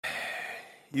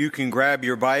You can grab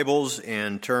your Bibles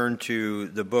and turn to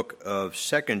the book of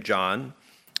 2 John.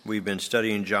 We've been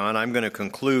studying John. I'm going to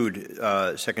conclude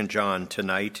 2 John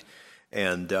tonight,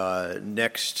 and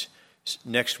next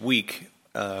week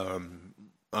I'm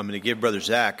going to give Brother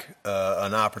Zach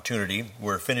an opportunity.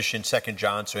 We're finishing 2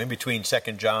 John, so in between 2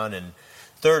 John and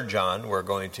 3 John, we're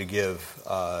going to give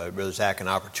Brother Zach an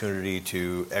opportunity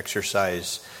to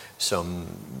exercise some,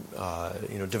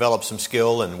 develop some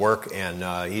skill and work,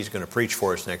 and he's going to preach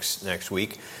for us next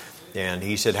week. And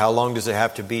he said, "How long does it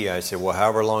have to be?" I said, "Well,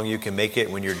 however long you can make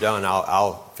it. When you're done,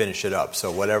 I'll finish it up.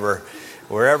 So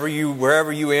wherever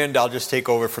you end, I'll just take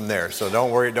over from there. So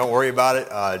don't worry about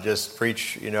it. Just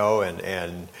preach,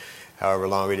 and however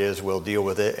long it is, we'll deal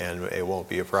with it, and it won't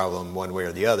be a problem one way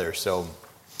or the other." So.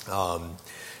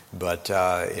 But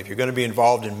if you're going to be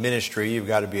involved in ministry, you've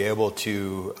got to be able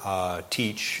to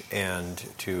teach and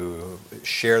to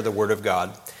share the Word of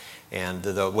God. And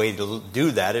the way to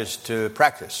do that is to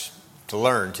practice, to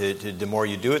learn. The more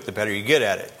you do it, the better you get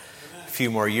at it. A few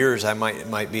more years, I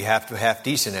might be half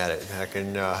decent at it. I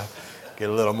can get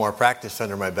a little more practice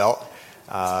under my belt.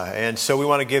 And so we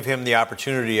want to give him the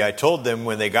opportunity. I told them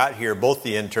when they got here, both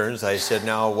the interns, I said,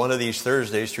 "Now, one of these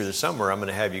Thursdays through the summer, I'm going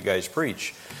to have you guys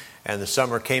preach." And the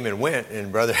summer came and went,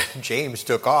 and Brother James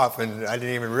took off, and I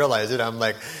didn't even realize it. I'm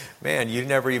like, "Man, you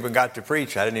never even got to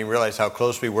preach." I didn't even realize how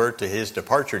close we were to his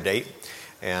departure date.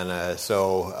 And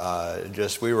so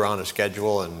we were on a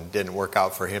schedule, and didn't work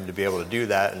out for him to be able to do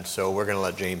that. And so we're going to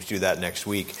let James do that next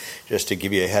week, just to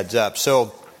give you a heads up.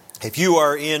 So if you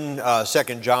are in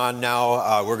 2 John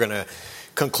now, we're going to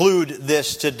conclude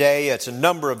this today. It's a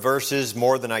number of verses,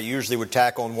 more than I usually would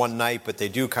tackle in one night, but they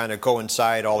do kind of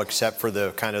coincide, all except for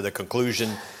the kind of the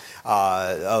conclusion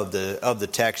of the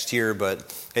text here. But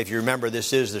if you remember,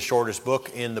 this is the shortest book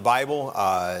in the Bible,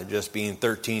 just being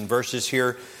 13 verses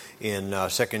here in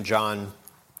 2 John.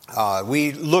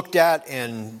 We looked at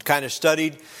and kind of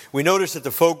studied. We noticed that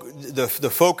the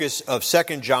focus of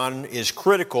 2 John is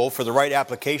critical for the right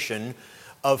application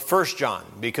of 1 John,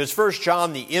 because 1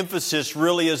 John, the emphasis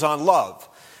really is on love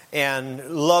and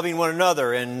loving one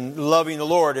another and loving the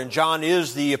Lord, and John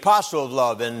is the apostle of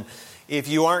love. And if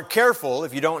you aren't careful,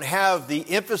 if you don't have the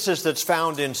emphasis that's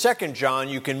found in 2 John,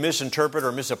 you can misinterpret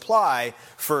or misapply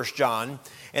 1 John,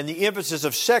 and the emphasis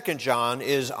of 2 John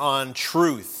is on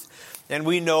truth. And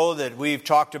we know that we've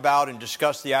talked about and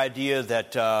discussed the idea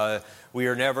that we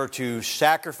are never to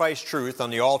sacrifice truth on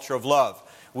the altar of love.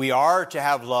 We are to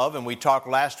have love, and we talked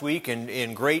last week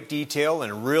in great detail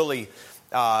and really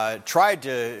tried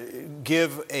to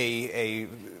give a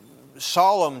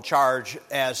solemn charge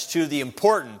as to the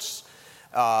importance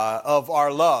of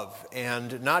our love,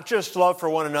 and not just love for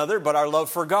one another, but our love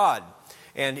for God.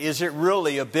 And is it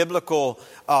really a biblical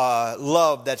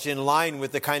love that's in line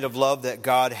with the kind of love that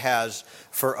God has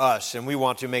for us? And we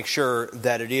want to make sure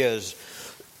that it is.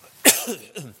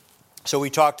 So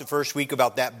we talked the first week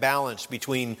about that balance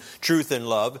between truth and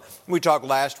love. We talked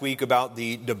last week about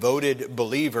the devoted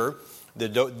believer. The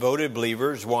devoted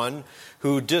believer is one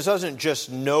who doesn't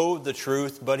just know the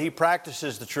truth, but he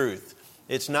practices the truth.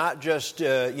 It's not just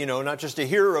not just a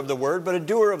hearer of the word, but a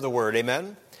doer of the word.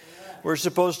 Amen? We're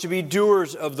supposed to be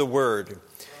doers of the word.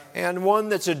 And one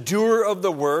that's a doer of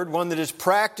the word, one that is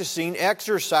practicing,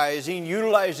 exercising,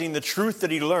 utilizing the truth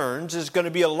that he learns, is going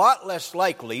to be a lot less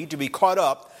likely to be caught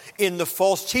up in the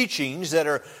false teachings that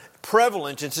are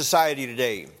prevalent in society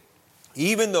today.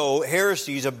 Even though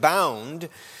heresies abound,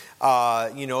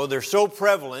 they're so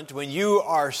prevalent. When you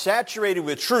are saturated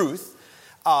with truth,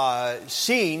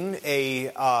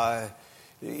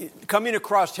 coming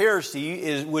across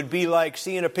heresy would be like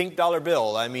seeing a pink dollar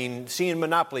bill. I mean, seeing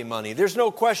Monopoly money. There's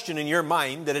no question in your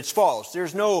mind that it's false.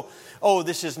 There's no,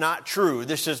 this is not true.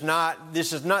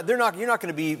 You're not going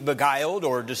to be beguiled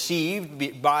or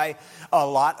deceived by a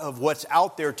lot of what's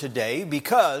out there today,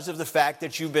 because of the fact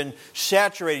that you've been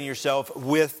saturating yourself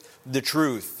with the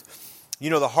truth.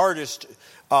 The hardest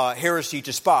heresy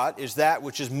to spot is that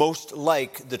which is most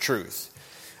like the truth.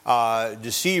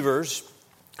 Deceivers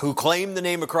who claim the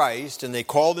name of Christ, and they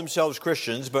call themselves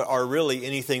Christians, but are really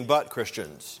anything but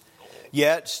Christians.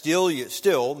 Yet,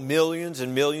 still, millions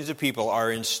and millions of people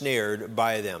are ensnared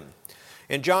by them.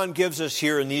 And John gives us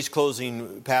here in these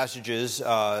closing verses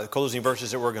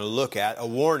that we're going to look at, a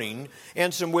warning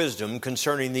and some wisdom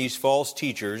concerning these false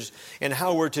teachers and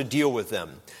how we're to deal with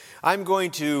them. I'm going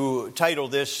to title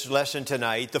this lesson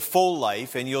tonight, The Full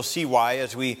Life, and you'll see why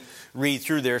as we read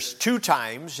through this. 2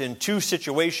 times in 2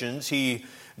 situations, he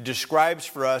describes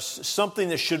for us something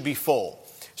that should be full.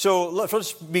 So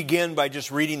let's begin by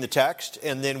just reading the text,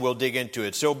 and then we'll dig into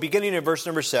it. So beginning in verse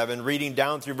number 7, reading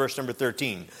down through verse number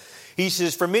 13. He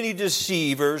says, for many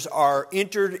deceivers are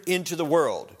entered into the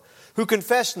world, who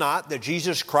confess not that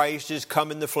Jesus Christ is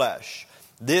come in the flesh.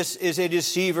 This is a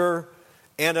deceiver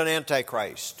and an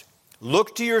antichrist.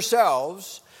 Look to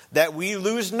yourselves that we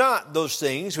lose not those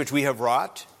things which we have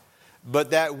wrought,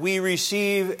 but that we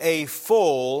receive a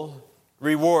full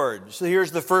reward. So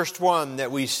here's the first one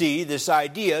that we see, this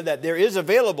idea that there is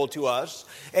available to us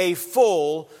a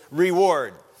full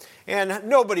reward. And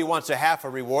nobody wants a half a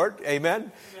reward,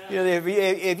 amen? You know,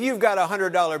 if you've got a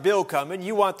 $100 bill coming,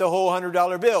 you want the whole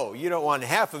 $100 bill. You don't want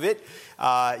half of it.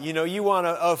 You want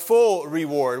a full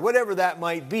reward, whatever that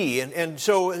might be. And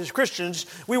so as Christians,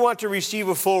 we want to receive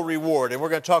a full reward. And we're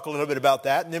going to talk a little bit about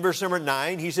that. And then verse number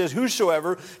 9, he says,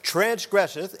 whosoever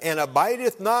transgresseth and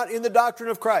abideth not in the doctrine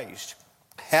of Christ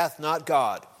hath not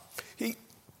God. He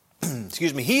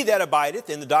that abideth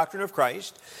in the doctrine of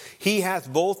Christ, he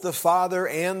hath both the Father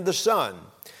and the Son.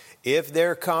 If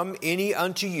there come any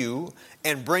unto you,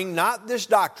 and bring not this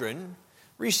doctrine,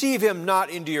 receive him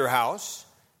not into your house,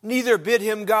 neither bid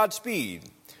him Godspeed.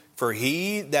 For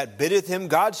he that biddeth him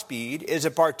Godspeed is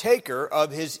a partaker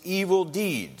of his evil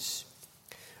deeds.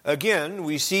 Again,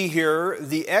 we see here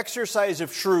the exercise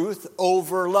of truth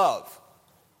over love.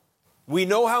 We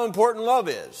know how important love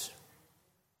is,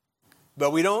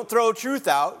 but we don't throw truth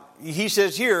out. He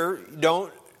says here,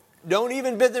 don't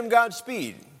even bid them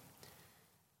Godspeed.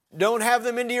 Don't have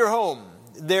them into your home.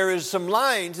 There is some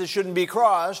lines that shouldn't be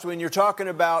crossed when you're talking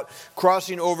about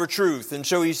crossing over truth. And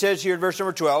so he says here in verse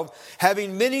number 12,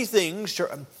 having many things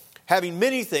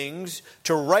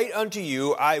to write unto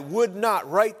you, I would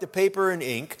not write the paper and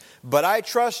ink, but I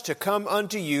trust to come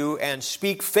unto you and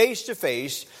speak face to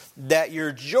face, that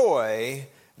your joy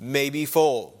may be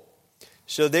full.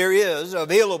 So there is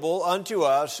available unto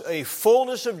us a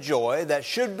fullness of joy that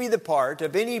should be the part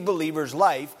of any believer's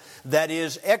life that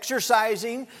is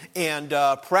exercising and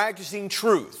practicing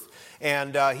truth.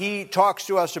 And he talks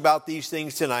to us about these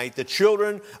things tonight. The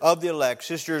children of the elect,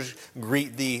 sisters,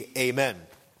 greet thee. Amen.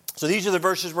 So these are the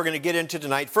verses we're going to get into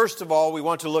tonight. First of all, we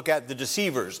want to look at the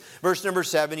deceivers. Verse number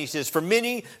 7, he says, for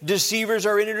many deceivers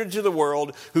are entered into the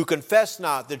world who confess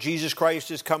not that Jesus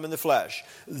Christ is come in the flesh.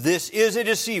 This is a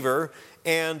deceiver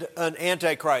and an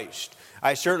antichrist.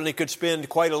 I certainly could spend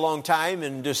quite a long time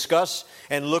and discuss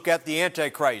and look at the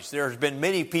Antichrist. There's been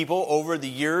many people over the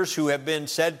years who have been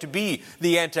said to be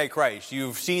the Antichrist.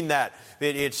 You've seen that.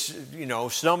 It's,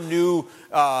 some new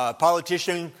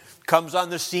politician comes on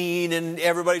the scene and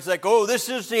everybody's like, oh, this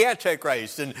is the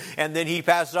Antichrist. And then he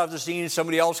passes off the scene,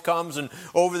 somebody else comes. And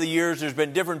over the years, there's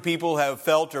been different people who have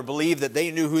felt or believed that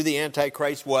they knew who the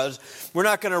Antichrist was. We're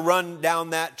not going to run down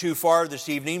that too far this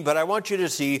evening, but I want you to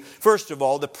see, first of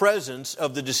all, the presence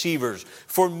of the deceivers.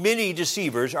 For many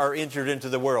deceivers are entered into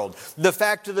the world. The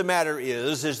fact of the matter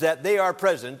is that they are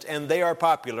present and they are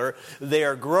popular. They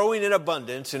are growing in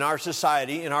abundance in our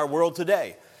society, in our world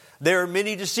today. There are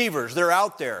many deceivers. They're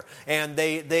out there. And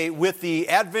they with the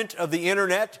advent of the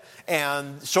internet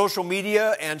and social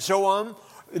media and so on,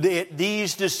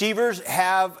 these deceivers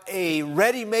have a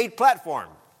ready-made platform.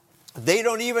 They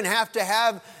don't even have to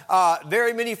have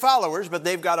very many followers, but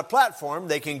they've got a platform.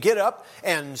 They can get up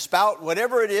and spout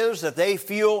whatever it is that they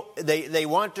feel they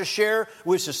want to share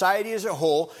with society as a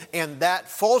whole. And that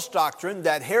false doctrine,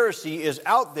 that heresy is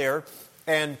out there,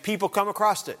 and people come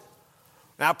across it.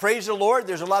 Now, praise the Lord,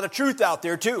 there's a lot of truth out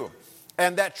there too.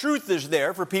 And that truth is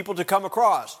there for people to come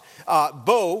across.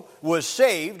 Bo was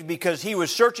saved because he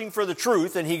was searching for the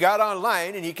truth, and he got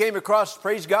online and he came across,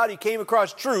 praise God, he came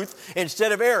across truth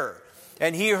instead of error.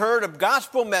 And he heard a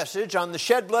gospel message on the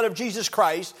shed blood of Jesus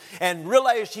Christ and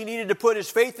realized he needed to put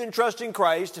his faith and trust in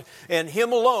Christ and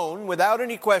him alone, without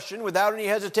any question, without any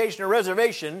hesitation or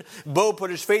reservation. Bo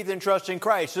put his faith and trust in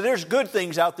Christ. So there's good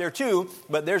things out there too,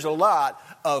 but there's a lot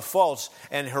of false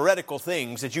and heretical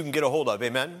things that you can get a hold of.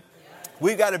 Amen?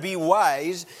 We've got to be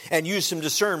wise and use some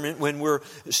discernment when we're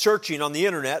searching on the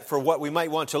internet for what we might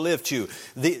want to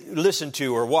listen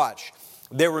to or watch.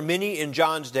 There were many in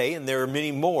John's day, and there are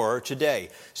many more today.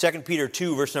 2 Peter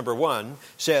 2, verse number 1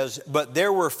 says, but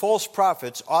there were false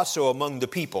prophets also among the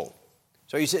people.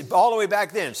 So he said, all the way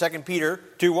back then, 2 Peter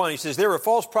 2:1, he says, there were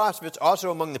false prophets also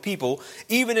among the people,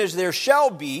 even as there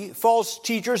shall be false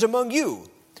teachers among you,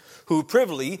 who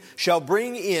privily shall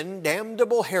bring in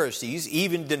damnable heresies,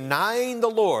 even denying the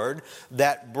Lord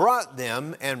that brought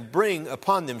them, and bring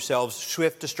upon themselves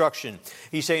swift destruction.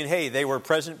 He's saying, hey, they were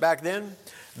present back then.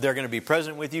 They're going to be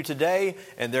present with you today,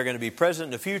 and they're going to be present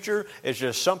in the future. It's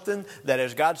just something that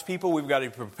as God's people we've got to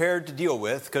be prepared to deal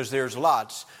with, because there's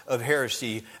lots of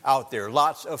heresy out there,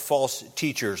 lots of false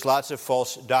teachers, lots of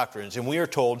false doctrines. And we are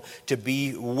told to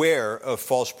beware of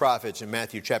false prophets in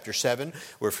Matthew chapter 7.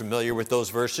 We're familiar with those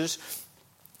verses.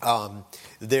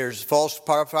 There's false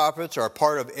prophets are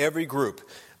part of every group,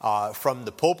 from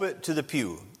the pulpit to the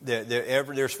pew.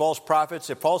 There's false prophets.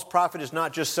 A false prophet is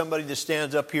not just somebody that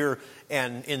stands up here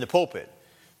and in the pulpit.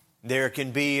 There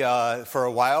can be, for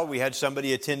a while, we had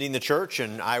somebody attending the church,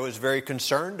 and I was very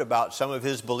concerned about some of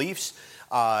his beliefs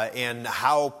and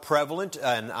how prevalent.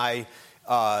 And I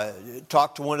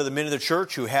talked to one of the men of the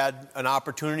church who had an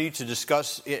opportunity to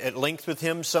discuss at length with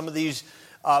him some of these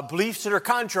beliefs that are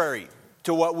contrary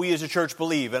to what we as a church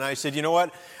believe. And I said, you know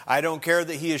what? I don't care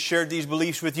that he has shared these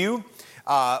beliefs with you.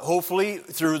 Hopefully,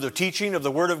 through the teaching of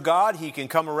the Word of God, he can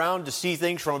come around to see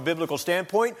things from a biblical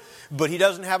standpoint, but he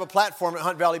doesn't have a platform at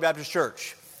Hunt Valley Baptist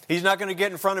Church. He's not going to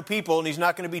get in front of people, and he's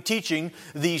not going to be teaching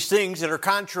these things that are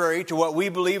contrary to what we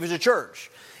believe as a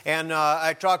church. And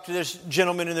I talked to this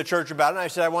gentleman in the church about it, and I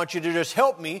said, I want you to just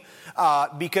help me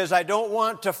because I don't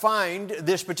want to find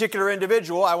this particular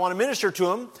individual. I want to minister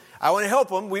to him. I want to help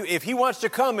him. If he wants to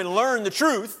come and learn the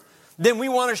truth, then we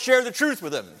want to share the truth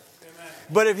with him. Amen.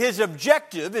 But if his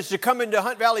objective is to come into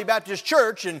Hunt Valley Baptist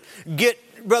Church and get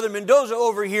Brother Mendoza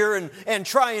over here and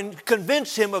try and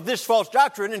convince him of this false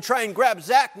doctrine and try and grab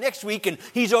Zach next week and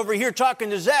he's over here talking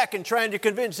to Zach and trying to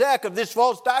convince Zach of this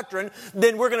false doctrine,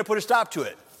 then we're going to put a stop to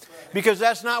it. Because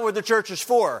that's not what the church is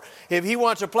for. If he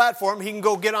wants a platform, he can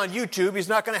go get on YouTube. He's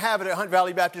not going to have it at Hunt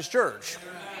Valley Baptist Church.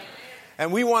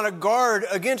 And we want to guard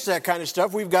against that kind of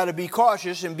stuff. We've got to be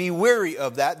cautious and be wary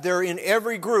of that. There are in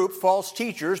every group false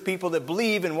teachers, people that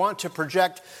believe and want to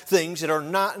project things that are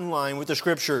not in line with the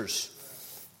Scriptures.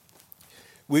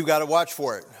 We've got to watch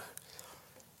for it.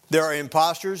 There are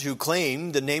imposters who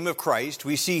claim the name of Christ.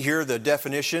 We see here the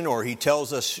definition, or he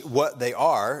tells us what they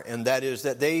are, and that is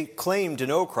that they claim to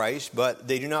know Christ, but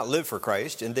they do not live for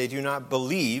Christ, and they do not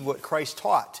believe what Christ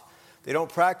taught. They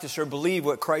don't practice or believe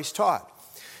what Christ taught.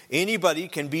 Anybody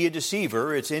can be a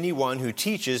deceiver. It's anyone who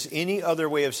teaches any other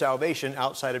way of salvation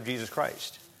outside of Jesus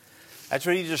Christ. That's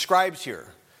what he describes here.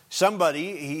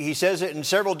 Somebody, he says it in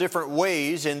several different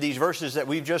ways in these verses that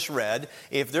we've just read.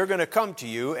 If they're going to come to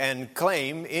you and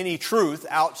claim any truth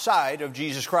outside of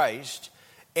Jesus Christ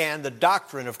and the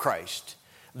doctrine of Christ,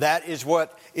 that is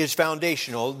what is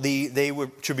foundational. They were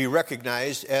to be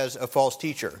recognized as a false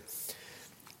teacher.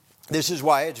 This is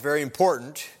why it's very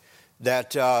important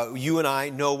that you and I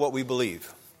know what we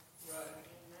believe.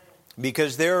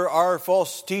 Because there are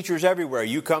false teachers everywhere.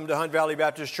 You come to Hunt Valley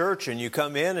Baptist Church and you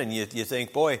come in and you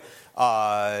think, boy,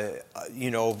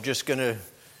 just going to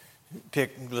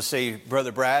pick, let's say,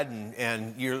 Brother Brad,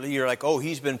 and you're like, oh,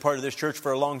 he's been part of this church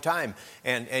for a long time.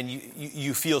 And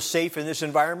you feel safe in this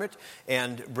environment,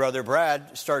 and Brother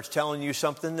Brad starts telling you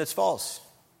something that's false.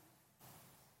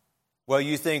 Well,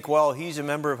 you think, well, he's a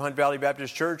member of Hunt Valley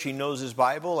Baptist Church. He knows his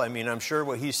Bible. I mean, I'm sure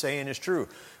what he's saying is true.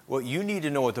 Well, you need to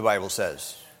know what the Bible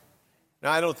says.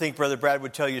 Now, I don't think Brother Brad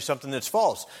would tell you something that's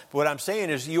false. But what I'm saying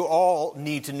is you all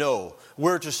need to know.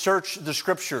 We're to search the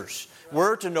Scriptures.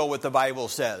 We're to know what the Bible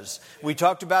says. We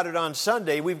talked about it on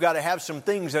Sunday. We've got to have some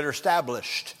things that are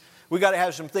established. We've got to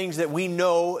have some things that we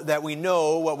know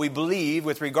what we believe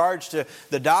with regards to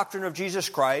the doctrine of Jesus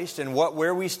Christ and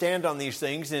where we stand on these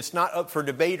things. And it's not up for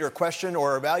debate or question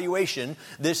or evaluation.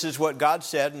 This is what God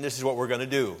said, and this is what we're going to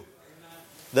do.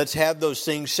 Let's have those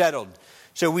things settled.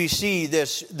 So we see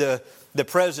the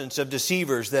presence of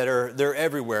deceivers they're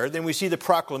everywhere. Then we see the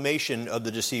proclamation of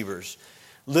the deceivers.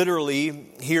 Literally,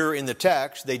 here in the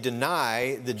text, they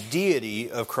deny the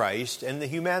deity of Christ and the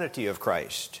humanity of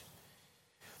Christ.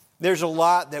 There's a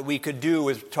lot that we could do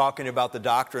with talking about the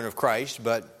doctrine of Christ,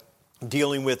 but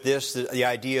dealing with this, the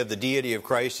idea of the deity of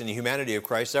Christ and the humanity of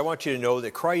Christ, I want you to know that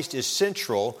Christ is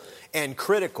central and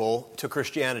critical to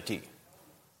Christianity.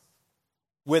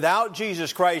 Without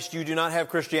Jesus Christ, you do not have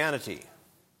Christianity.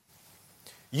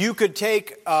 You could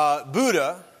take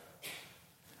Buddha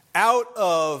out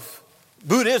of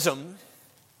Buddhism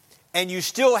and you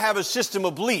still have a system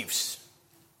of beliefs.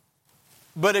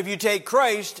 But if you take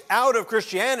Christ out of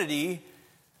Christianity,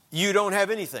 you don't have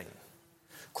anything.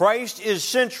 Christ is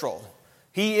central.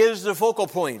 He is the focal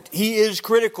point. He is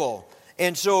critical.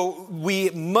 And so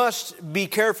we must be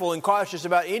careful and cautious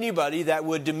about anybody that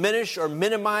would diminish or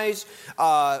minimize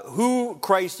who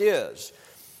Christ is.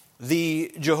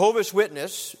 The Jehovah's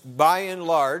Witness, by and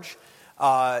large,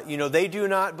 they do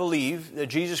not believe that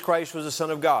Jesus Christ was the Son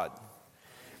of God.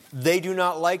 They do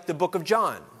not like the book of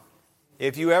John.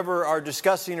 If you ever are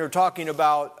discussing or talking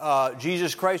about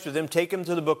Jesus Christ with them, take them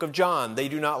to the book of John. They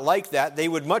do not like that. They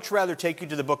would much rather take you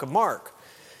to the book of Mark.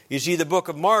 You see, the book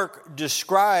of Mark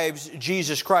describes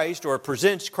Jesus Christ or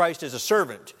presents Christ as a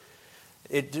servant.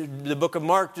 The book of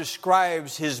Mark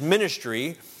describes his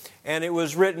ministry, and it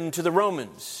was written to the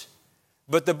Romans.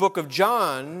 But the book of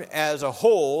John as a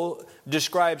whole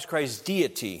describes Christ's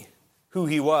deity, who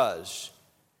he was.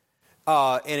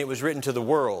 And it was written to the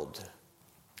world.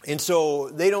 And so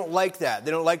they don't like that. They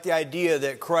don't like the idea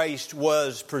that Christ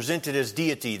was presented as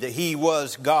deity, that he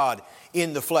was God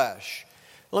in the flesh.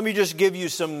 Let me just give you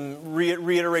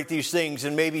reiterate these things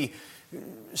and maybe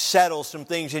settle some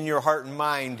things in your heart and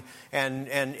mind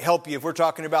and help you if we're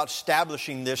talking about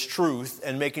establishing this truth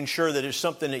and making sure that it's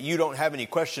something that you don't have any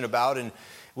question about. And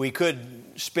we could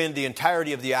spend the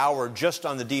entirety of the hour just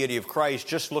on the deity of Christ,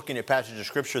 just looking at passages of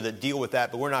Scripture that deal with that,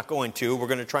 but we're not going to. We're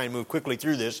going to try and move quickly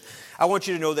through this. I want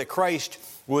you to know that Christ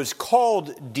was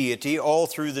called deity all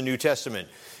through the New Testament.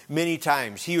 Many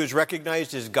times. He was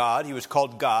recognized as God. He was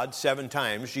called God 7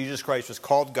 times. Jesus Christ was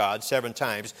called God 7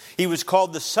 times. He was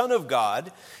called the Son of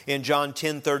God in John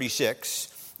 10:36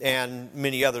 and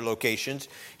many other locations.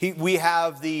 We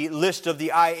have the list of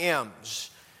the I ams.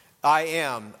 I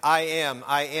am, I am,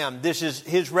 I am. This is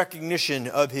his recognition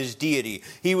of his deity.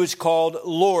 He was called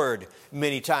Lord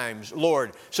many times,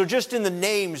 Lord. So just in the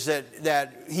names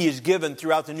that he is given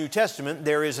throughout the New Testament,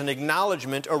 there is an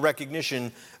acknowledgement or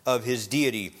recognition of his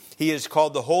deity. He is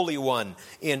called the Holy One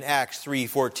in Acts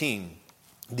 3:14.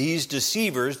 These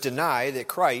deceivers deny that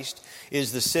Christ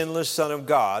is the sinless Son of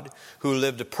God who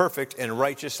lived a perfect and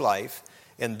righteous life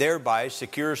and thereby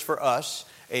secures for us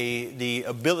the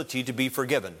ability to be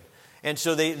forgiven. And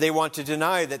so they want to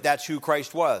deny that that's who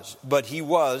Christ was. But he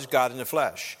was God in the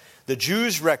flesh. The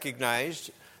Jews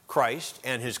recognized Christ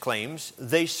and his claims.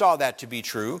 They saw that to be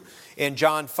true. In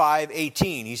John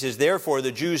 5:18, he says, therefore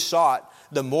the Jews sought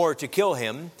the more to kill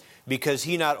him because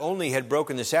he not only had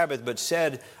broken the Sabbath, but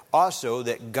said also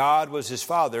that God was his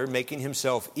Father, making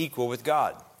himself equal with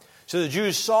God. So the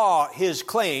Jews saw his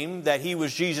claim that he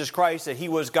was Jesus Christ, that he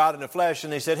was God in the flesh,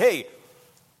 and they said, hey,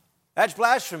 that's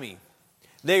blasphemy.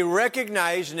 They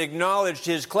recognized and acknowledged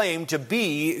his claim to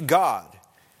be God,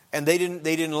 and they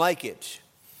didn't like it.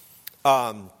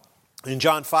 In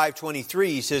John 5:23,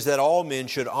 he says that all men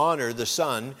should honor the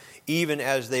Son, even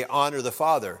as they honor the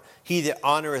Father. He that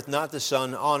honoreth not the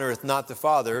Son honoreth not the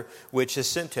Father which has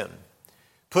sent him.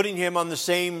 Putting him on the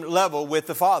same level with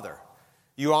the Father.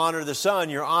 You honor the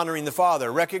Son, you're honoring the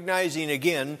Father, recognizing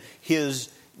again his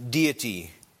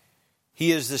deity.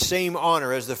 He is the same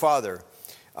honor as the Father.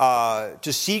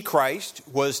 To see Christ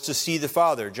was to see the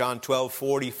Father, John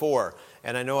 12:44.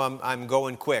 And I know I'm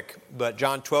going quick, but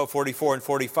John 12:44 and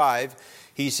 45,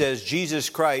 he says, Jesus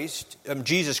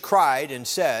cried and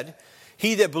said,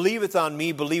 he that believeth on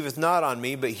me believeth not on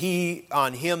me, but he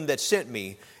on him that sent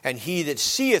me. And he that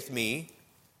seeth me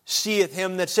seeth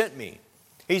him that sent me.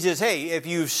 He says, hey, if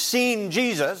you've seen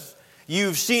Jesus,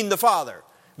 you've seen the Father,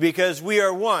 because we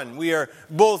are one. We are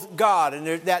both God,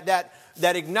 and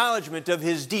that acknowledgement of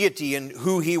his deity and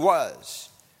who he was.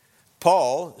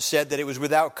 Paul said that it was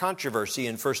without controversy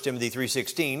in 1 Timothy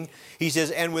 3:16. He says,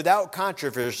 and without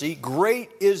controversy, great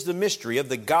is the mystery of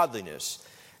the godliness.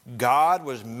 God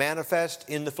was manifest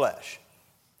in the flesh.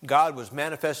 God was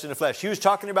manifest in the flesh. He was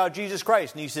talking about Jesus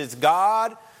Christ, and he says,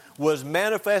 God was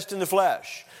manifest in the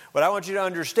flesh. What I want you to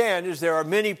understand is there are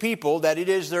many people that it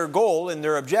is their goal and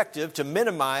their objective to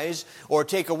minimize or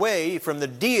take away from the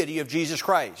deity of Jesus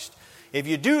Christ. If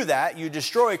you do that, you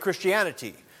destroy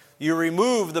Christianity. You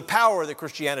remove the power that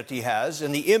Christianity has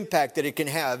and the impact that it can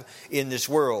have in this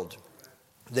world.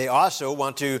 They also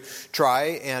want to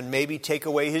try and maybe take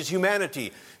away his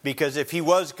humanity. Because if he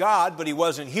was God, but he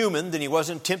wasn't human, then he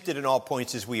wasn't tempted in all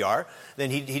points as we are.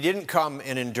 Then he didn't come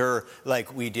and endure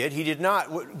like we did. He did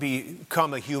not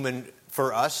become a human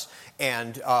for us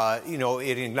and,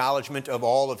 in acknowledgement of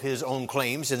all of his own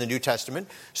claims in the New Testament.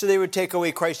 So they would take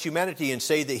away Christ's humanity and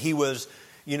say that he was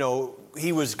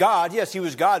God. Yes, he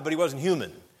was God, but he wasn't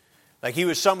human. Like he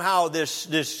was somehow this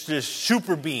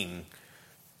super being.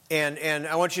 And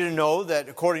I want you to know that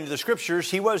according to the Scriptures,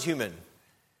 he was human.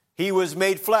 He was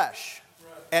made flesh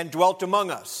and dwelt among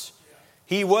us.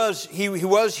 He was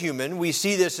human. We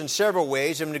see this in several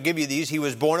ways. I'm going to give you these. He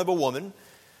was born of a woman.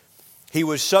 He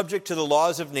was subject to the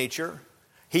laws of nature.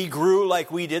 He grew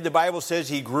like we did. The Bible says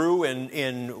he grew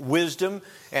in wisdom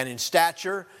and in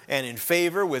stature and in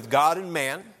favor with God and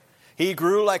man. He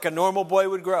grew like a normal boy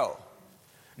would grow.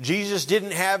 Jesus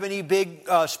didn't have any big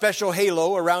special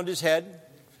halo around his head.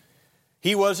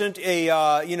 He wasn't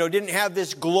didn't have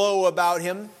this glow about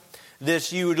him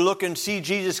This, you would look and see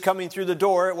Jesus coming through the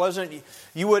door. It wasn't,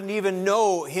 you wouldn't even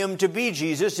know him to be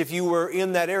Jesus if you were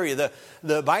in that area.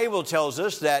 The Bible tells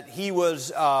us that he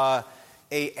was a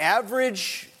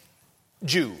average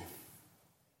Jew.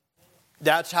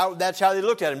 That's how they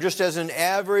looked at him, just as an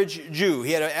average Jew.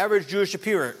 He had an average Jewish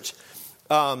appearance.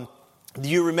 Do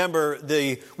you remember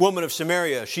the woman of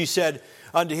Samaria? She said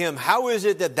unto him, how is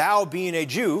it that thou, being a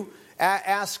Jew,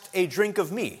 asked a drink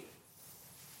of me?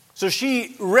 So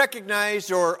she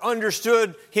recognized or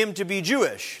understood him to be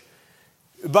Jewish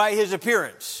by his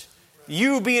appearance.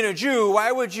 You being a Jew,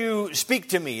 why would you speak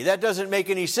to me? That doesn't make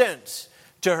any sense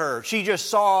to her. She just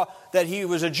saw that he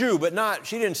was a Jew, but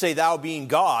she didn't say, thou being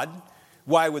God,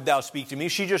 why would thou speak to me?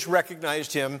 She just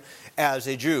recognized him as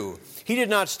a Jew. He did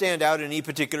not stand out in any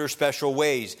particular special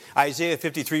ways. Isaiah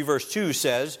 53 verse 2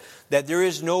 says that there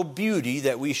is no beauty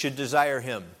that we should desire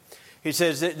him. He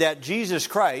says that Jesus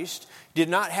Christ did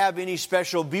not have any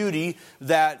special beauty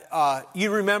that,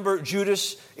 you remember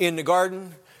Judas in the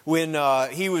garden when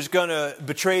he was going to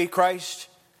betray Christ?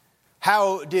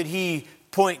 How did he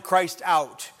point Christ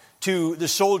out to the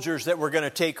soldiers that were going to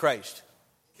take Christ?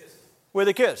 With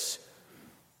a kiss.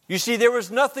 You see, there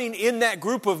was nothing in that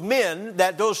group of men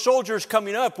that those soldiers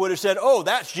coming up would have said, oh,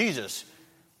 that's Jesus.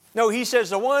 No, he says,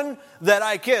 the one that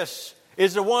I kiss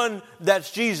is the one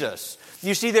that's Jesus.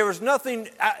 You see, there was nothing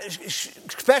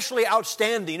especially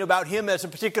outstanding about him as a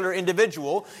particular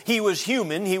individual. He was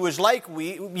human. He was like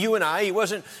you and I. He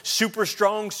wasn't super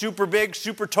strong, super big,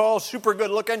 super tall, super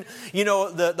good looking. You know,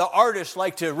 the artists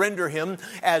like to render him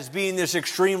as being this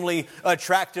extremely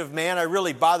attractive man. It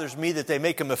really bothers me that they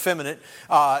make him effeminate.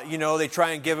 They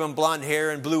try and give him blonde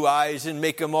hair and blue eyes and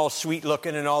make him all sweet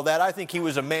looking and all that. I think he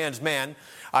was a man's man.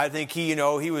 I think he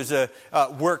was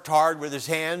worked hard with his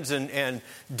hands and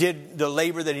did the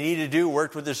labor that he needed to do.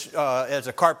 Worked with his as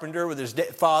a carpenter with his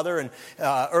father and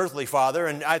earthly father.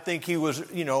 And I think he was,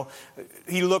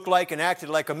 he looked like and acted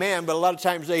like a man. But a lot of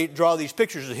times they draw these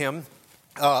pictures of him.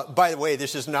 By the way,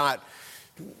 this is not.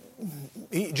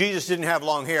 Jesus didn't have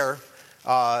long hair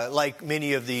like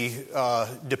many of the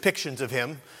depictions of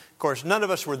him. Of course, none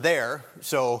of us were there,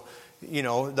 so.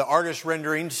 The artist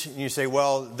renderings, you say,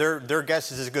 well, their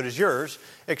guess is as good as yours,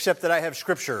 except that I have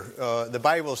Scripture. The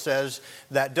Bible says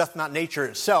that doth not nature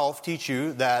itself teach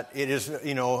you that it is,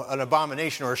 an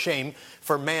abomination or a shame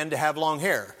for man to have long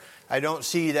hair. I don't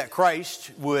see that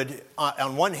Christ would,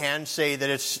 on one hand, say that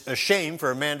it's a shame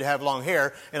for a man to have long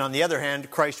hair, and on the other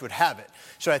hand, Christ would have it.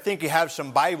 So I think you have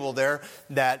some Bible there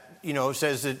that,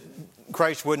 says that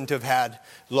Christ wouldn't have had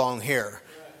long hair.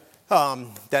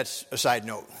 That's a side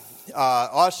note.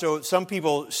 Also, some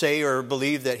people say or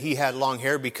believe that he had long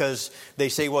hair because they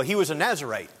say, well, he was a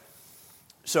Nazarite.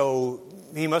 So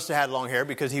he must have had long hair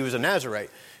because he was a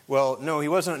Nazarite. Well, no, he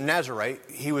wasn't a Nazarite.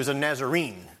 He was a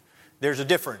Nazarene. There's a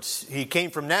difference. He came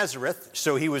from Nazareth,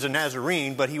 so he was a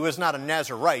Nazarene, but he was not a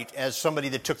Nazarite as somebody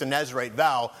that took the Nazarite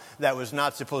vow that was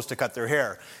not supposed to cut their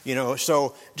hair.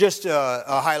 So just a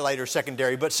highlight or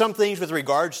secondary. But some things with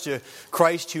regards to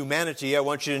Christ's humanity, I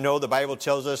want you to know the Bible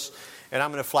tells us, and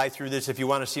I'm going to fly through this. If you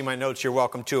want to see my notes, you're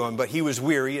welcome to them. But he was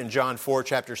weary in John 4,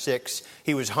 chapter 6.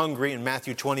 He was hungry in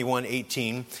Matthew 21,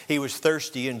 18. He was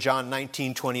thirsty in John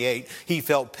 19, 28. He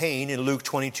felt pain in Luke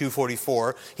 22,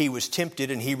 44. He was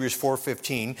tempted in Hebrews 4,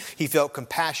 15. He felt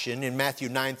compassion in Matthew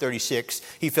 9, 36.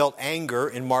 He felt anger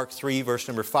in Mark 3, verse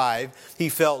number 5. He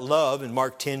felt love in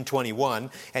Mark 10,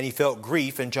 21. And he felt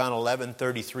grief in John 11,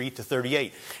 33 to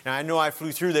 38. Now, I know I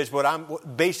flew through this. What I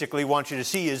basically want you to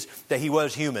see is that he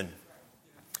was human.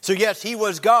 So yes, he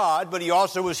was God, but he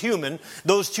also was human.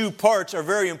 Those two parts are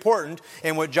very important.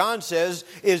 And what John says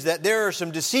is that there are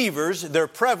some deceivers. They're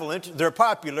prevalent. They're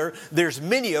popular. There's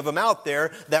many of them out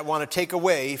there that want to take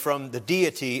away from the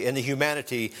deity and the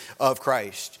humanity of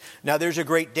Christ. Now there's a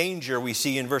great danger we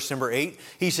see in verse number 8.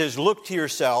 He says, look to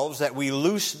yourselves that we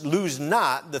lose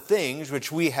not the things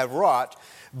which we have wrought,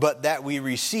 but that we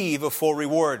receive a full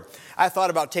reward. I thought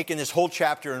about taking this whole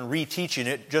chapter and reteaching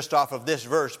it just off of this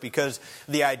verse because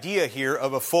the idea here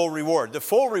of a full reward. The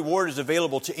full reward is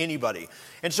available to anybody.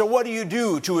 And so what do you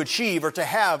do to achieve or to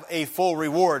have a full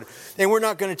reward? And we're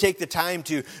not going to take the time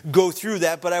to go through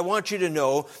that, but I want you to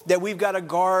know that we've got to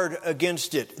guard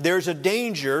against it. There's a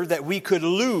danger that we could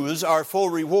lose our full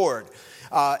reward.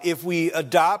 If we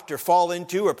adopt or fall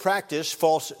into or practice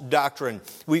false doctrine,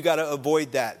 we've got to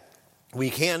avoid that. We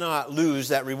cannot lose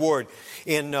that reward.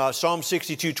 In Psalm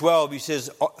 62:12, he says,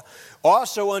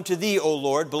 also unto thee, O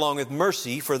Lord, belongeth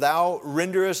mercy, for thou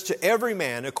renderest to every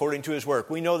man according to his work.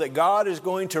 We know that God is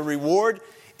going to reward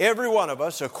every one of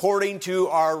us according to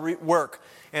our work.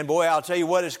 And boy, I'll tell you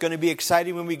what, it's going to be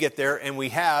exciting when we get there and we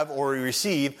have or we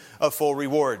receive a full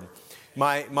reward.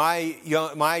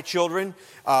 My children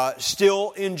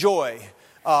still enjoy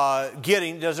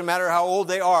getting, doesn't matter how old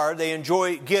they are, they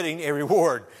enjoy getting a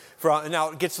reward. Now,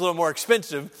 it gets a little more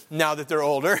expensive now that they're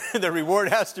older. The reward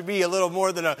has to be a little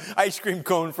more than an ice cream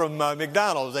cone from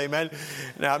McDonald's, amen?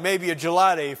 Now, maybe a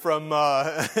gelati from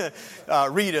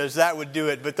Rita's, that would do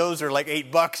it, but those are like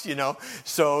 $8,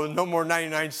 so no more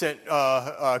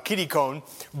 99-cent kitty cone.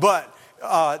 But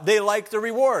they like the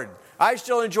reward. I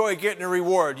still enjoy getting a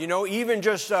reward. Even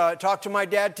just talked to my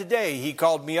dad today. He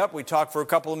called me up. We talked for a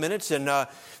couple of minutes, and,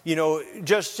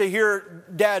 just to hear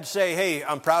Dad say, hey,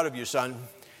 I'm proud of you, son.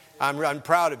 I'm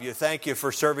proud of you. Thank you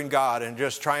for serving God and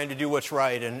just trying to do what's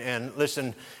right. And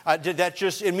listen,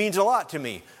 it means a lot to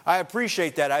me. I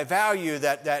appreciate that. I value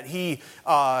that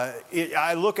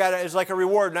I look at it as like a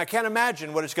reward. And I can't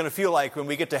imagine what it's going to feel like when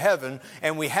we get to heaven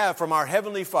and we have from our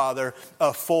Heavenly Father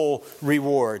a full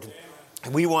reward.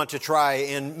 We want to try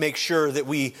and make sure that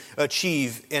we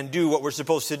achieve and do what we're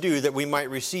supposed to do that we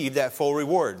might receive that full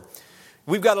reward.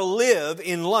 We've got to live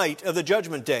in light of the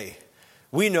judgment day.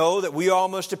 We know that we all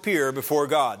must appear before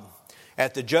God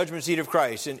at the judgment seat of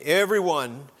Christ, and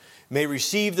everyone may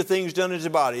receive the things done in his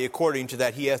body according to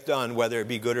that he hath done, whether it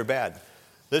be good or bad.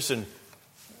 Listen,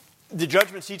 the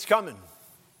judgment seat's coming.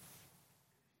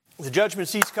 The judgment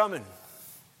seat's coming.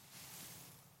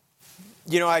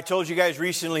 I told you guys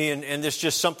recently, and this is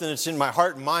just something that's in my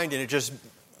heart and mind, and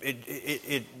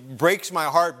it breaks my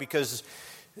heart because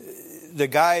the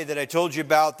guy that I told you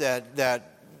about that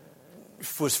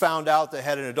was found out that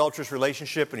had an adulterous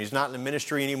relationship, and he's not in the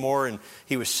ministry anymore, and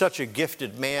he was such a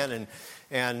gifted man,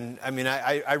 and I mean,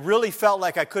 I really felt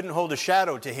like I couldn't hold a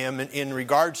shadow to him in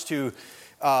regards to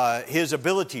his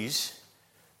abilities,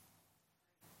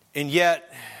 and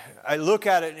yet I look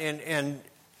at it and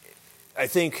I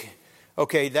think,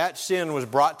 okay, that sin was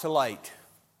brought to light.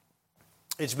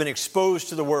 It's been exposed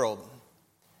to the world.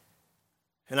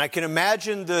 And I can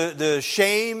imagine the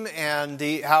shame and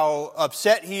how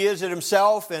upset he is at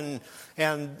himself and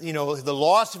the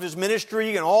loss of his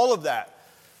ministry and all of that.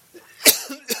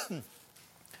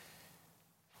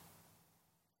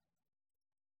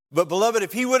 But beloved,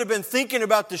 if he would have been thinking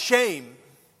about the shame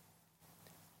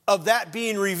of that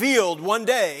being revealed one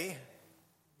day,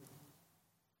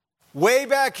 way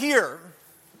back here,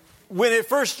 when it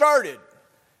first started,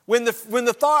 when the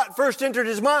thought first entered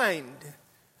his mind,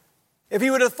 if he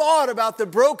would have thought about the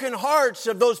broken hearts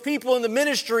of those people in the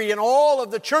ministry and all of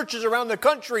the churches around the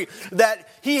country that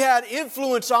he had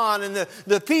influence on, and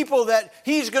the people that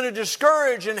he's going to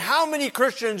discourage, and how many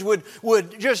Christians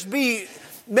would just be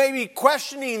maybe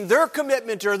questioning their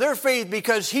commitment or their faith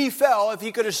because he fell. If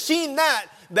he could have seen that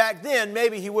back then,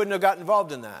 maybe he wouldn't have gotten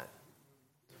involved in that.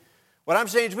 What I'm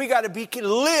saying is we got to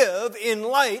live in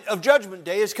light of Judgment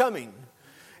Day is coming.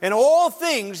 And all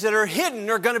things that are hidden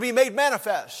are going to be made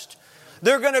manifest.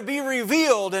 They're going to be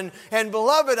revealed. And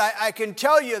beloved, I can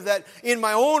tell you that in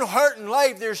my own heart and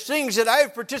life, there's things that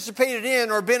I've participated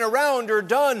in or been around or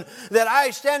done that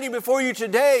I, standing before you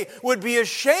today, would be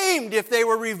ashamed if they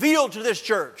were revealed to this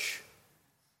church.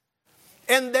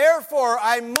 And therefore,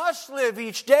 I must live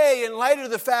each day in light of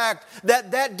the fact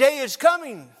that that day is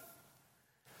coming.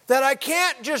 That I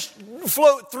can't just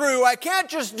float through. I can't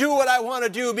just do what I want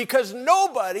to do, because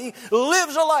nobody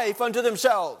lives a life unto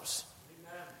themselves.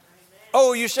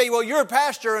 Oh, you say, well, you're a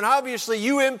pastor, and obviously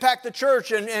you impact the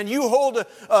church, and you hold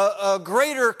a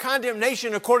greater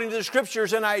condemnation according to the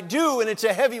Scriptures, and I do, and it's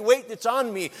a heavy weight that's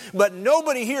on me. But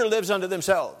nobody here lives unto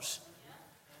themselves.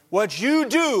 What you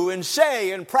do and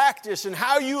say and practice and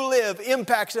how you live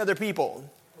impacts other people.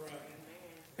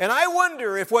 And I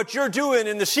wonder if what you're doing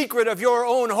in the secret of your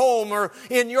own home or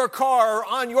in your car or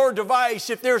on your device,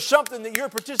 if there's something that you're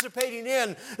participating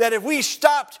in, that if we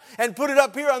stopped and put it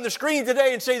up here on the screen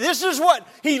today and say, this is what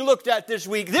he looked at this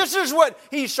week, this is what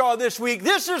he saw this week,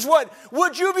 this is what,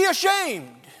 would you be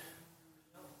ashamed?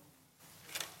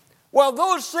 Well,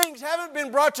 those things haven't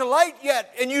been brought to light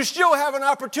yet, and you still have an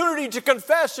opportunity to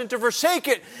confess and to forsake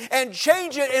it and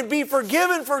change it and be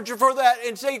forgiven for that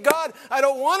and say, God, I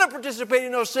don't want to participate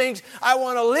in those things. I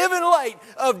want to live in light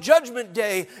of Judgment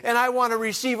Day, and I want to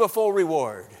receive a full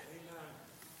reward. Amen.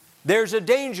 There's a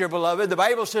danger, beloved. The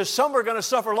Bible says some are going to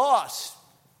suffer loss,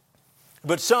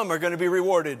 but some are going to be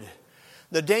rewarded.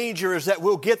 The danger is that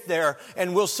we'll get there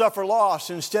and we'll suffer loss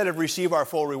instead of receive our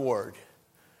full reward.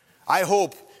 I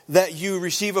hope that you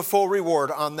receive a full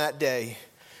reward on that day.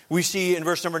 We see in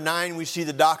verse number 9, we see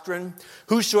the doctrine.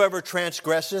 Whosoever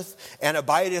transgresseth and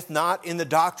abideth not in the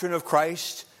doctrine of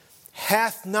Christ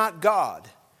hath not God.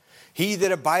 He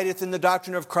that abideth in the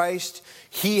doctrine of Christ,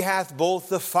 he hath both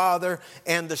the Father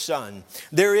and the Son.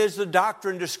 There is the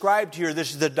doctrine described here.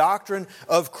 This is the doctrine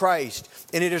of Christ.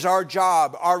 And it is our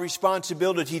job, our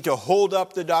responsibility to hold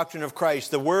up the doctrine of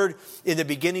Christ. The word in the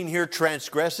beginning here,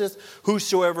 transgresseth.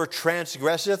 Whosoever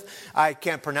transgresseth. I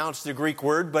can't pronounce the Greek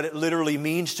word, but it literally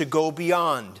means to go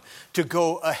beyond, to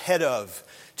go ahead of.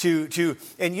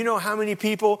 And you know how many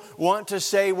people want to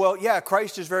say, well, yeah,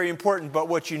 Christ is very important, but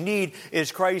what you need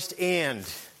is Christ and,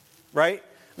 right?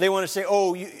 They want to say,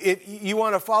 oh, you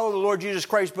want to follow the Lord Jesus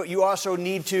Christ, but you also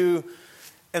need to,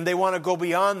 and they want to go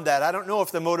beyond that. I don't know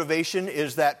if the motivation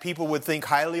is that people would think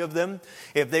highly of them,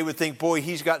 if they would think, boy,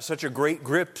 he's got such a great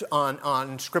grip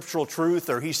on scriptural truth,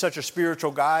 or he's such a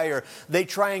spiritual guy, or they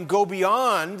try and go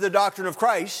beyond the doctrine of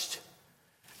Christ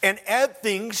and add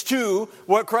things to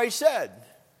what Christ said.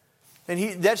 And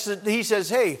he says,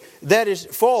 hey, that is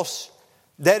false.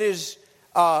 That is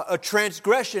a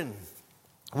transgression.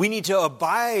 We need to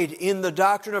abide in the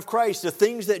doctrine of Christ, the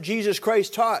things that Jesus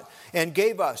Christ taught and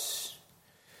gave us.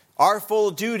 Our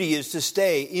full duty is to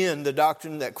stay in the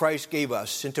doctrine that Christ gave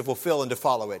us and to fulfill and to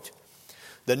follow it.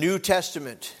 The New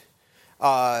Testament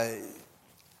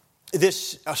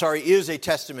is a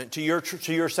testament to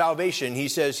your salvation. He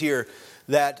says here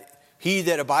that he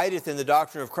that abideth in the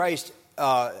doctrine of Christ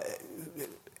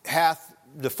hath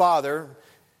the Father.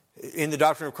 In the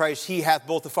doctrine of Christ, he hath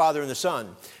both the Father and the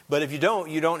Son. But if you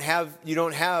don't have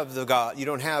the God. You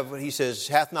don't have what he says,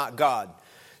 hath not God.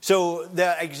 So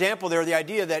the example there, the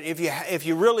idea that if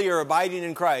you really are abiding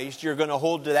in Christ, you're going to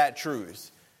hold to that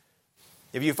truth.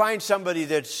 If you find somebody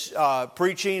that's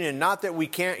preaching, and not that we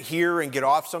can't hear and get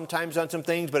off sometimes on some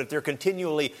things, but if they're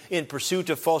continually in pursuit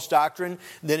of false doctrine,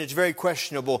 then it's very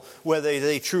questionable whether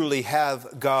they truly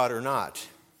have God or not.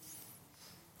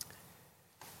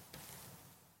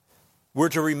 We're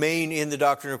to remain in the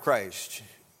doctrine of Christ.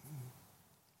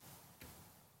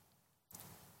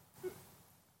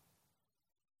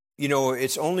 You know,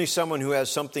 it's only someone who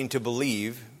has something to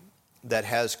believe that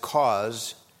has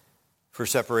cause for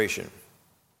separation.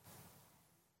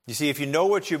 You see, if you know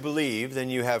what you believe, then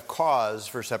you have cause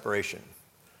for separation.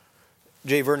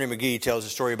 J. Vernon McGee tells a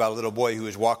story about a little boy who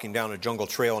was walking down a jungle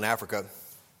trail in Africa.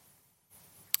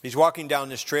 He's walking down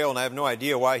this trail, and I have no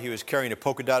idea why he was carrying a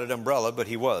polka-dotted umbrella, but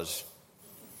he was.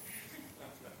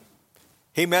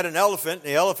 He met an elephant,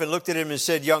 and the elephant looked at him and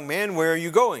said, "Young man, where are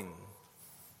you going?"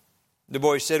 The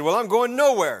boy said, "Well, I'm going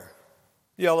nowhere."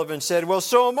 The elephant said, "Well,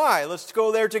 so am I. Let's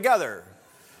go there together."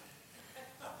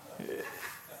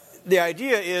 The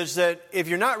idea is that if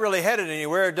you're not really headed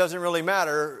anywhere, it doesn't really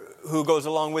matter who goes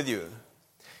along with you.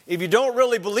 If you don't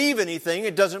really believe anything,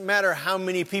 it doesn't matter how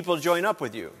many people join up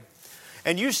with you.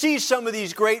 And you see some of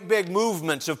these great big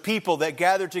movements of people that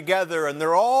gather together, and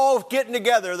they're all getting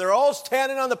together. They're all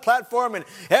standing on the platform, and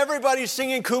everybody's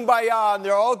singing Kumbaya, and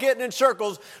they're all getting in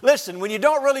circles. Listen, when you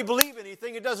don't really believe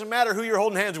anything, it doesn't matter who you're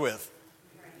holding hands with.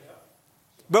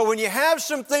 But when you have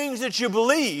some things that you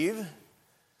believe,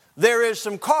 there is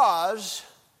some cause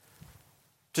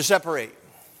to separate.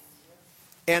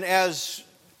 And as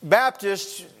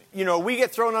Baptists, you know, we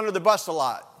get thrown under the bus a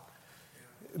lot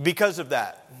because of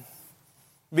that.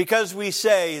 Because we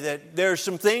say that there's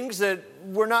some things that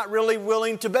we're not really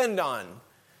willing to bend on.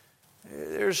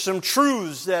 There's some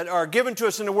truths that are given to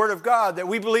us in the Word of God that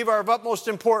we believe are of utmost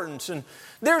importance. And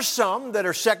there's some that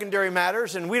are secondary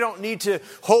matters, and we don't need to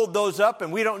hold those up,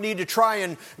 and we don't need to try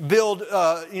and build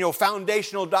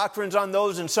foundational doctrines on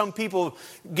those. And some people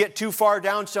get too far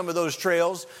down some of those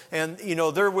trails, and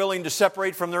they're willing to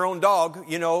separate from their own dog.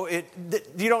 You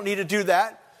don't need to do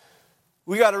that.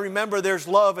 We got to remember there's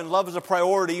love, and love is a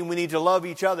priority, and we need to love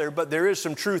each other, but there is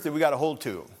some truth that we got to hold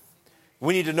to.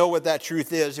 We need to know what that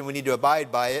truth is, and we need to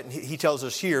abide by it. And he tells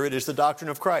us here it is the doctrine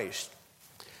of Christ.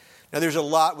 Now, there's a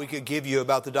lot we could give you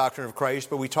about the doctrine of Christ,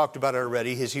 but we talked about it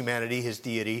already: his humanity, his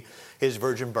deity, his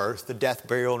virgin birth, the death,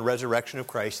 burial, and resurrection of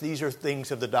Christ. These are things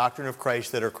of the doctrine of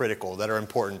Christ that are critical, that are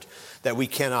important, that we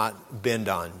cannot bend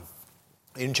on.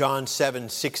 In John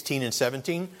 7:16 and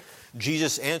 17,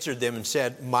 Jesus answered them and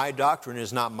said, "My doctrine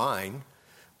is not mine,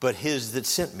 but his that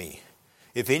sent me.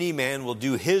 If any man will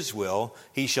do his will,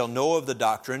 he shall know of the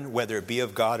doctrine, whether it be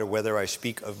of God or whether I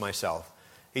speak of myself."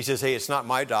 He says, hey, it's not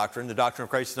my doctrine. The doctrine of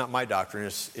Christ is not my doctrine.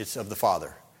 It's of the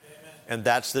Father. Amen. And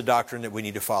that's the doctrine that we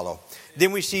need to follow.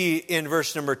 Then we see in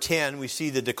verse number 10, we see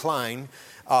the decline.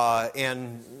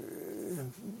 And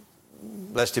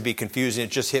lest it be confusing,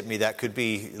 it just hit me. That could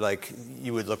be like,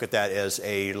 you would look at that as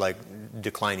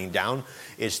declining down.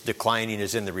 It's declining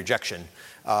as in the rejection.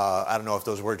 I don't know if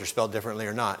those words are spelled differently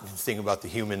or not. Think about the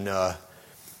human,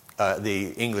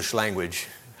 the English language,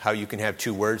 how you can have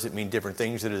two words that mean different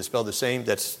things that are spelled the same.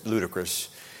 That's ludicrous.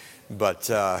 But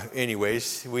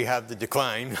anyways, we have the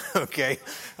decline, okay?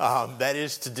 That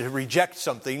is to reject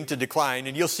something, to decline.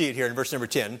 And you'll see it here in verse number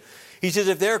 10. He says,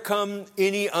 if there come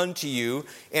any unto you,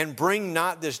 and bring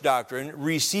not this doctrine,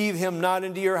 receive him not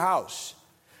into your house.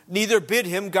 Neither bid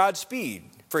him Godspeed.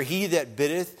 For he that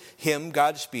biddeth him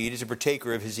Godspeed is a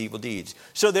partaker of his evil deeds.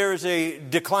 So there is a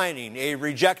declining, a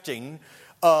rejecting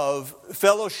of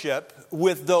fellowship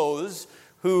with those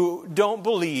who don't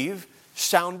believe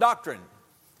sound doctrine,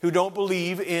 who don't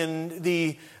believe in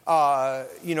the,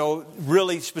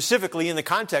 really specifically in the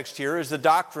context here is the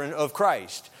doctrine of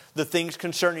Christ, the things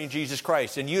concerning Jesus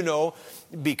Christ. And you know,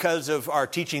 because of our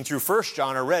teaching through 1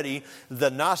 John already, the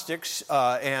Gnostics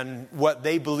and what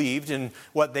they believed and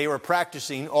what they were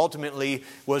practicing ultimately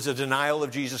was a denial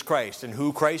of Jesus Christ and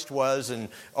who Christ was and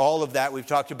all of that. We've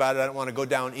talked about it. I don't want to go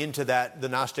down into that, the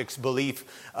Gnostics' belief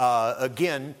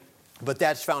again, but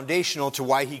that's foundational to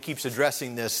why he keeps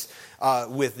addressing this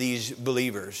with these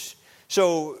believers.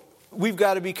 So we've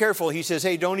got to be careful. He says,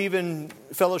 hey, don't even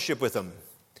fellowship with them.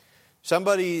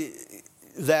 Somebody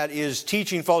that is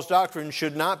teaching false doctrine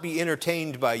should not be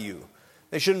entertained by you.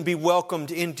 They shouldn't be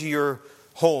welcomed into your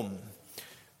home.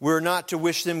 We're not to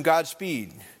wish them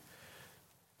Godspeed.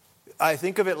 I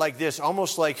think of it like this,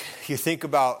 almost like you think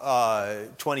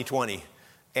about 2020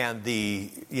 and the,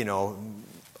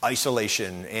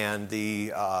 isolation and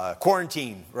the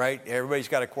quarantine, right? Everybody's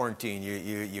got a quarantine.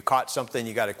 You caught something,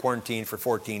 you got a quarantine for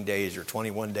 14 days or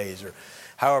 21 days or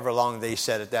however long they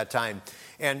said at that time.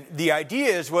 And the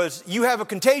idea was you have a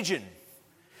contagion.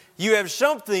 You have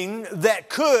something that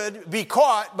could be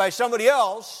caught by somebody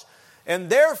else. And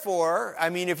therefore,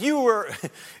 if you were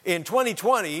in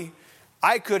 2020,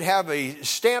 I could have a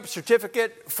stamped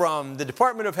certificate from the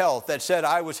Department of Health that said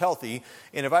I was healthy.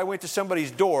 And if I went to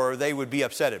somebody's door, they would be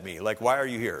upset at me. Like, why are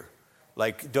you here?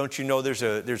 Like, don't you know there's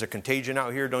a contagion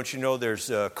out here? Don't you know there's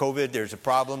COVID? There's a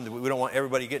problem. We don't want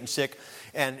everybody getting sick.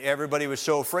 And everybody was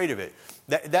so afraid of it.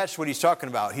 That's what he's talking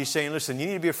about. He's saying, listen, you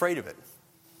need to be afraid of it.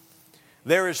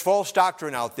 There is false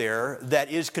doctrine out there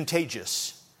that is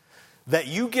contagious. That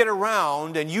you get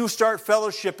around and you start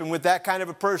fellowshipping with that kind of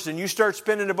a person. You start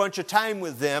spending a bunch of time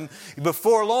with them.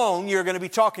 Before long, you're going to be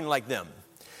talking like them.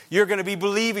 You're going to be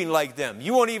believing like them.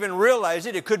 You won't even realize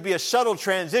it. It could be a subtle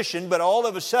transition, but all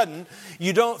of a sudden,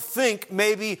 you don't think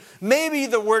maybe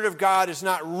the Word of God is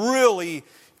not really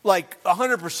like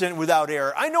 100% without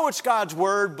error. I know it's God's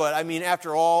Word, but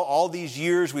after all these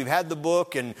years, we've had the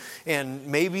book, and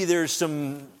maybe there's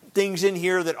some things in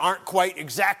here that aren't quite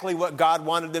exactly what God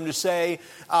wanted them to say.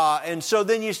 And so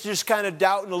then you just kind of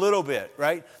doubting a little bit,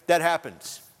 right? That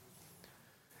happens.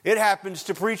 It happens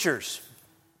to preachers.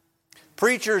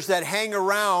 Preachers that hang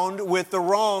around with the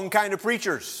wrong kind of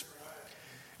preachers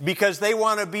because they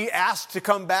want to be asked to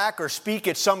come back or speak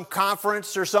at some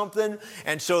conference or something.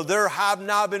 And so they're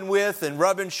hobnobbing with and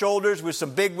rubbing shoulders with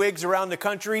some big wigs around the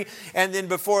country. And then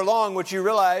before long, what you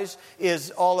realize is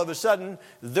all of a sudden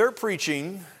their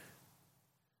preaching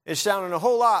is sounding a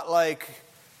whole lot like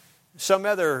some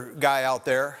other guy out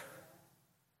there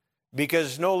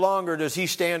because no longer does he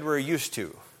stand where he used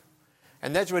to.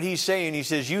 And that's what he's saying. He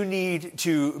says, you need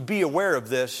to be aware of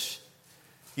this.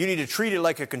 You need to treat it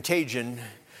like a contagion.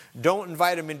 Don't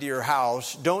invite them into your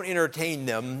house. Don't entertain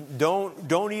them.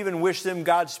 Don't even wish them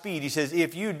Godspeed. He says,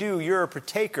 if you do, you're a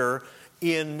partaker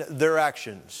in their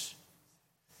actions.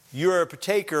 You're a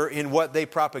partaker in what they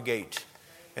propagate.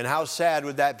 And how sad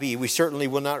would that be? We certainly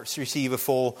will not receive a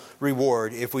full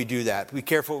reward if we do that. Be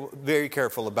careful, very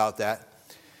careful about that.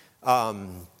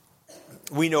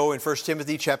 We know in 1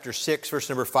 Timothy chapter 6, verse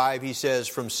number 5, he says,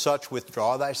 from such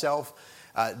withdraw thyself.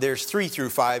 There's 3 through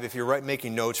 5, if you're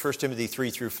making notes. 1 Timothy 3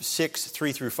 through 6,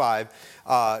 3 through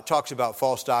 5, talks about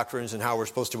false doctrines and how we're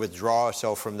supposed to withdraw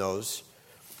ourselves from those.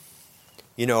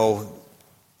 We've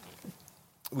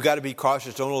got to be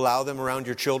cautious. Don't allow them around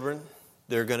your children.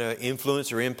 They're going to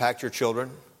influence or impact your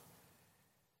children.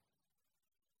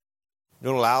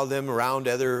 Don't allow them around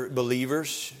other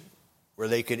believers where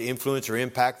they could influence or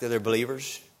impact other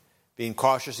believers. Being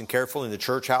cautious and careful in the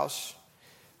church house.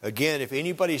 Again, if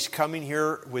anybody's coming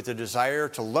here with a desire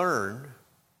to learn,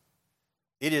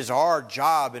 it is our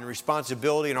job and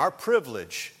responsibility and our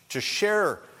privilege to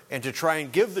share and to try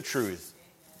and give the truth.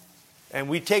 And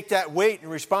we take that weight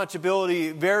and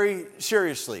responsibility very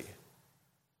seriously.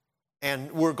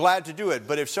 And we're glad to do it.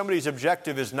 But if somebody's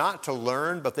objective is not to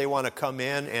learn, but they want to come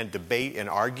in and debate and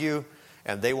argue,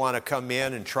 and they want to come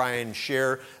in and try and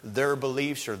share their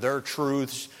beliefs or their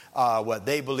truths, what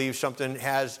they believe something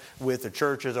has with the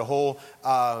church as a whole,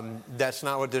 that's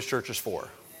not what this church is for.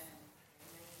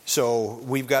 So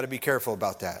we've got to be careful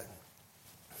about that.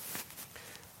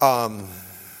 So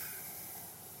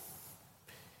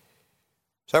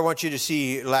I want you to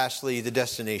see, lastly, the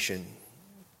destination.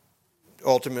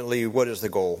 Ultimately, what is the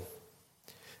goal?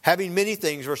 Having many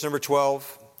things, verse number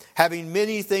 12, having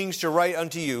many things to write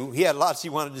unto you. He had lots he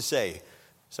wanted to say.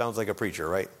 Sounds like a preacher,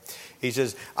 right? He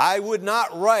says, I would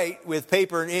not write with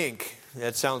paper and ink.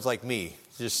 That sounds like me.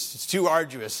 It's too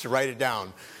arduous to write it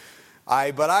down.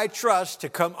 But I trust to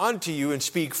come unto you and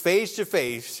speak face to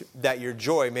face, that your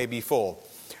joy may be full.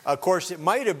 Of course, it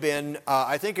might have been,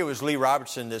 I think it was Lee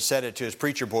Robertson that said it to his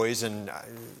preacher boys, and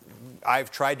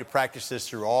I've tried to practice this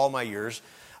through all my years.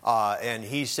 And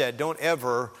he said, don't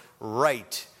ever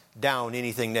write down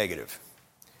anything negative.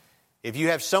 If you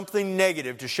have something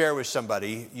negative to share with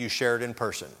somebody, you share it in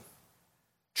person.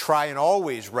 Try and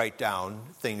always write down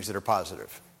things that are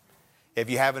positive. If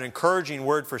you have an encouraging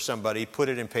word for somebody, put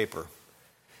it in paper.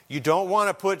 You don't want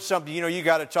to put something, you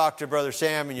got to talk to Brother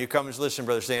Sam, and you come and listen,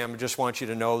 Brother Sam, I just want you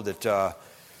to know that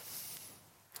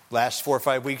last 4 or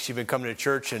 5 weeks you've been coming to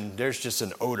church, and there's just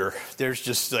an odor. There's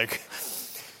just like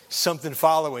something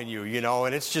following you,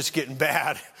 and it's just getting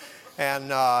bad. And,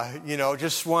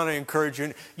 just want to encourage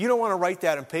you. You don't want to write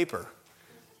that in paper.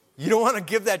 You don't want to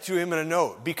give that to him in a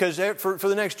note, because for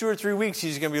the next 2 or 3 weeks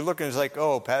he's going to be looking, it's like,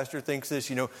 oh, pastor thinks this,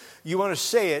 You want to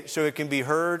say it so it can be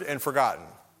heard and forgotten.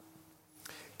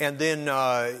 And then,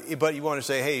 but you want to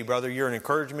say, hey, brother, you're an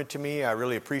encouragement to me. I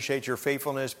really appreciate your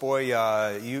faithfulness. Boy,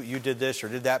 you did this or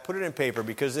did that. Put it in paper,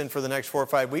 because then for the next 4 or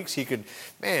 5 weeks, he could,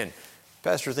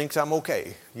 pastor thinks I'm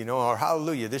okay, or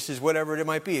hallelujah, this is whatever it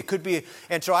might be. It could be,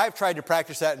 and so I've tried to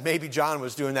practice that, and maybe John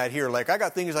was doing that here. Like, I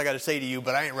got things I got to say to you,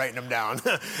 but I ain't writing them down.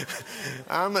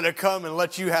 I'm going to come and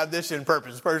let you have this in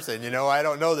person. I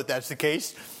don't know that that's the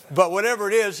case. But whatever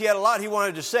it is, he had a lot he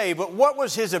wanted to say. But what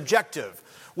was his objective?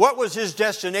 What was his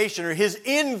destination or his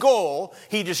end goal?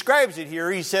 He describes it here.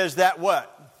 He says that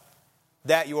what?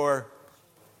 That your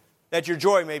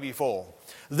joy may be full.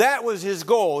 That was his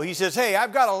goal. He says, hey,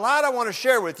 I've got a lot I want to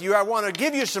share with you. I want to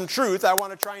give you some truth. I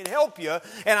want to try and help you.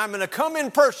 And I'm going to come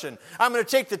in person. I'm going to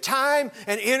take the time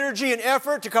and energy and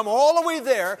effort to come all the way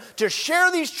there to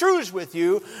share these truths with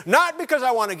you. Not because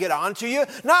I want to get on to you.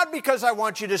 Not because I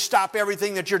want you to stop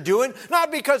everything that you're doing. Not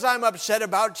because I'm upset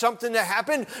about something that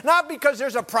happened. Not because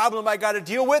there's a problem I got to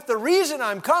deal with. The reason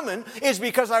I'm coming is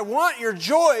because I want your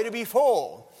joy to be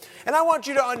full. And I want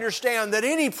you to understand that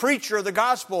any preacher of the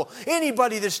gospel,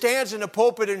 anybody that stands in the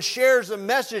pulpit and shares the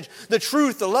message, the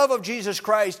truth, the love of Jesus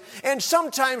Christ, and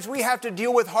sometimes we have to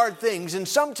deal with hard things, and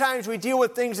sometimes we deal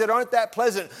with things that aren't that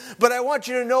pleasant. But I want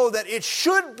you to know that it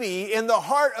should be in the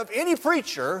heart of any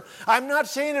preacher. I'm not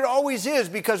saying it always is,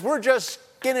 because we're just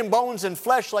skin and bones and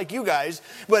flesh like you guys,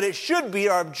 but it should be,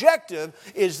 our objective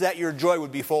is that your joy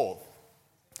would be full.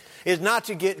 Is not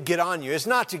to get on you. It's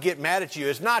not to get mad at you.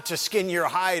 It's not to skin your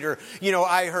hide. Or,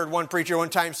 I heard one preacher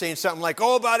one time saying something like,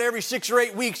 about every 6 or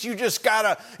 8 weeks, you just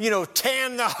got to,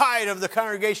 tan the hide of the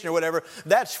congregation or whatever.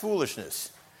 That's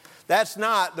foolishness. That's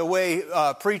not the way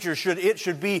preachers should. It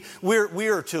should be, we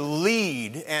are to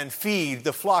lead and feed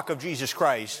the flock of Jesus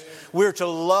Christ. We're to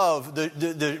love,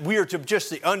 we are to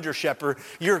just the under shepherd.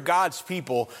 You're God's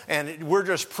people, and we're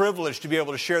just privileged to be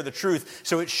able to share the truth.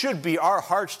 So it should be our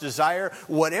heart's desire,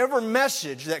 whatever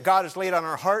message that God has laid on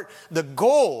our heart, the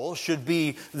goal should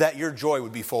be that your joy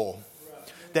would be full.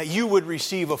 That you would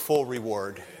receive a full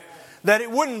reward. That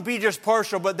it wouldn't be just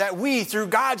partial, but that we, through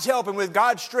God's help and with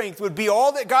God's strength, would be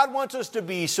all that God wants us to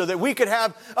be, so that we could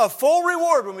have a full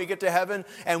reward when we get to heaven,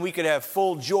 and we could have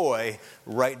full joy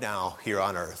right now here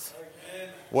on earth.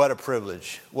 What a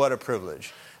privilege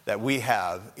that we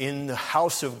have in the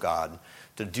house of God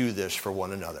to do this for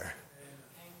one another.